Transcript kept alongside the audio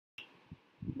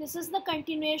This is the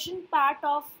continuation part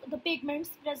of the pigments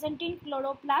present in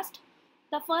chloroplast.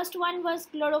 The first one was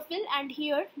chlorophyll, and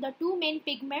here the two main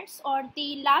pigments or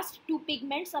the last two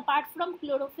pigments apart from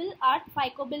chlorophyll are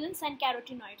phycobilins and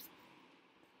carotenoids.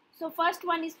 So first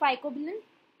one is phycobilin.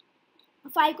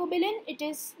 Phycobilin, it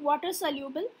is water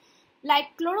soluble.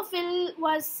 Like chlorophyll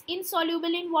was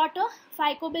insoluble in water,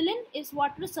 phycobilin is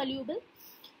water soluble.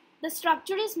 The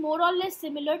structure is more or less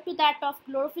similar to that of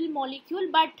chlorophyll molecule,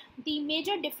 but the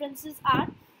major differences are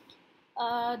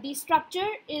the structure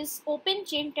is open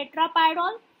chain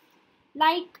tetrapyrrole.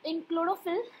 Like in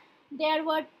chlorophyll, there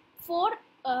were four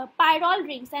pyrrole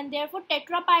rings and therefore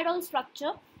tetrapyrrole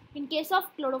structure in case of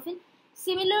chlorophyll.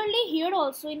 Similarly, here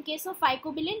also in case of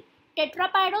phycobilin,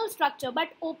 tetrapyrrole structure but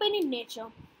open in nature,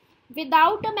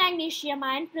 without a magnesium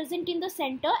ion present in the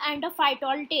center and a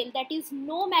phytol tail, that is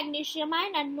no magnesium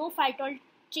ion and no phytol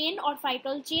chain or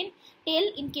phytol chain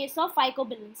tail in case of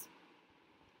phycobilins.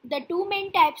 The two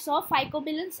main types of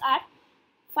phycobilins are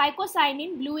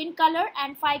phycocyanin, blue in color,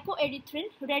 and phycoerythrin,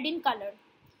 red in color.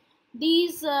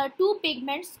 These two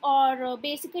pigments or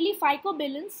basically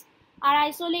phycobilins are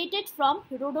isolated from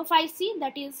rhodophyceae,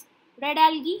 that is red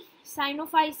algae,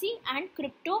 cyanophyceae and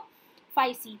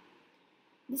cryptophyceae.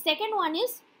 The second one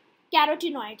is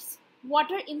carotenoids,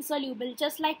 water insoluble.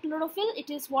 Just like chlorophyll, it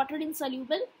is water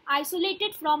insoluble,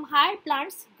 isolated from higher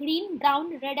plants, green,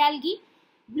 brown, red algae,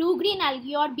 blue-green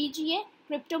algae or BGA,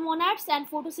 cryptomonads and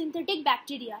photosynthetic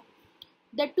bacteria.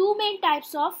 The two main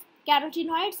types of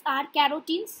carotenoids are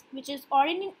carotenes, which is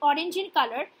orange in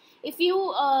color. If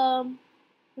you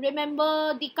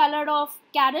remember the color of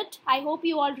carrot, I hope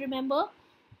you all remember.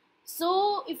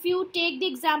 So if you take the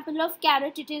example of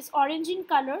carrot, it is orange in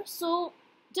color. So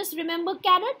just remember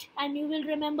carrot and you will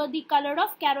remember the color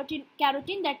of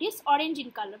carotene, that is orange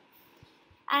in color.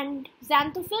 And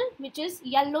xanthophyll, which is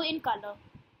yellow in color.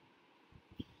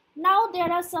 Now there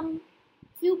are some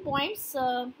few points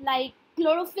like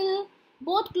chlorophyll,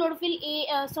 all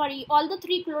the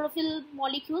three chlorophyll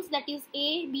molecules, that is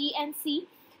A, B and C,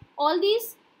 all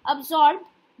these absorb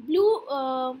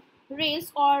blue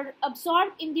rays or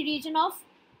absorb in the region of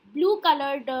blue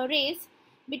colored rays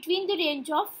between the range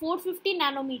of 450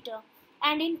 nanometer,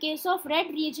 and in case of red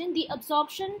region the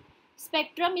absorption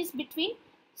spectrum is between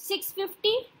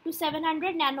 650 to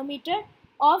 700 nanometer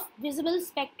of visible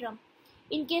spectrum.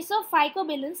 In case of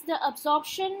phycobilins, the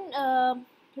absorption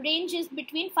range is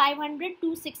between 500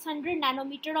 to 600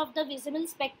 nanometer of the visible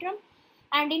spectrum,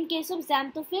 and in case of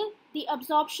xanthophyll the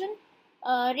absorption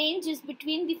range is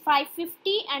between the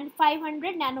 550 and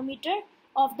 500 nanometer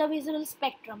of the visible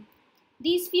spectrum.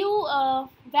 These few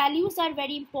values are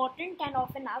very important and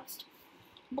often asked.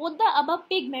 Both the above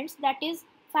pigments, that is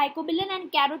phycobilin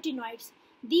and carotenoids,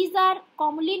 these are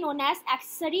commonly known as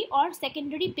accessory or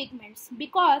secondary pigments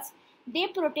because they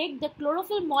protect the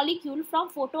chlorophyll molecule from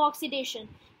photo-oxidation.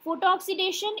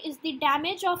 Photo-oxidation is the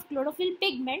damage of chlorophyll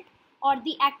pigment or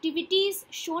the activities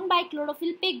shown by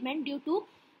chlorophyll pigment due to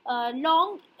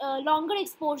longer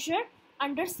exposure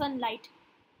under sunlight.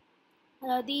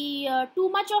 Too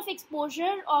much of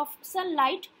exposure of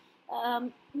sunlight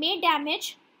may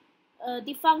damage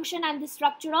the function and the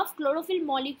structure of chlorophyll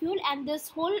molecule, and this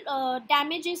whole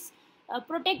damage is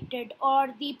protected, or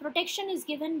the protection is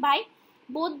given by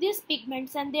both these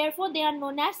pigments, and therefore they are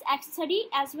known as accessory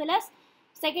as well as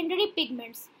secondary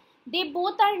pigments. They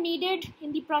both are needed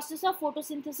in the process of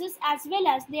photosynthesis as well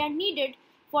as they are needed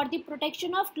for the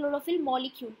protection of chlorophyll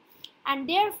molecule, and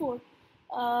therefore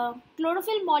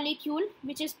chlorophyll molecule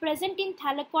which is present in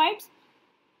thylakoids,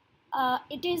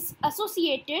 it is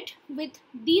associated with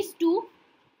these two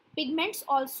pigments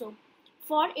also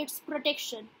for its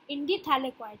protection in the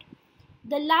thylakoid.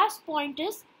 The last point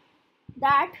is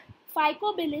that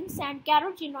phycobilins and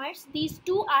carotenoids, these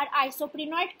two are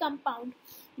isoprenoid compound.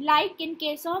 Like in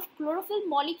case of chlorophyll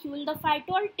molecule, the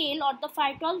phytol tail or the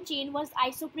phytol chain was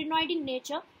isoprenoid in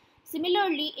nature.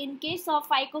 Similarly, in case of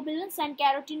phycobilins and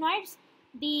carotenoids,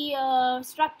 the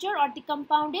structure or the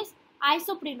compound is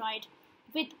isoprenoid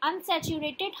with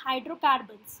unsaturated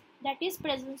hydrocarbons, that is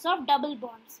presence of double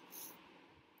bonds.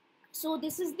 So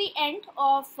this is the end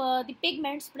of the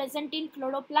pigments present in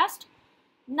chloroplast.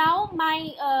 Now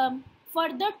my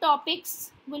further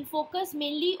topics will focus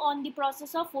mainly on the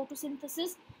process of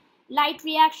photosynthesis, light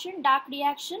reaction, dark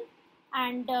reaction,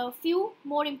 and few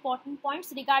more important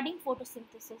points regarding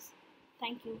photosynthesis.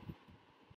 Thank you.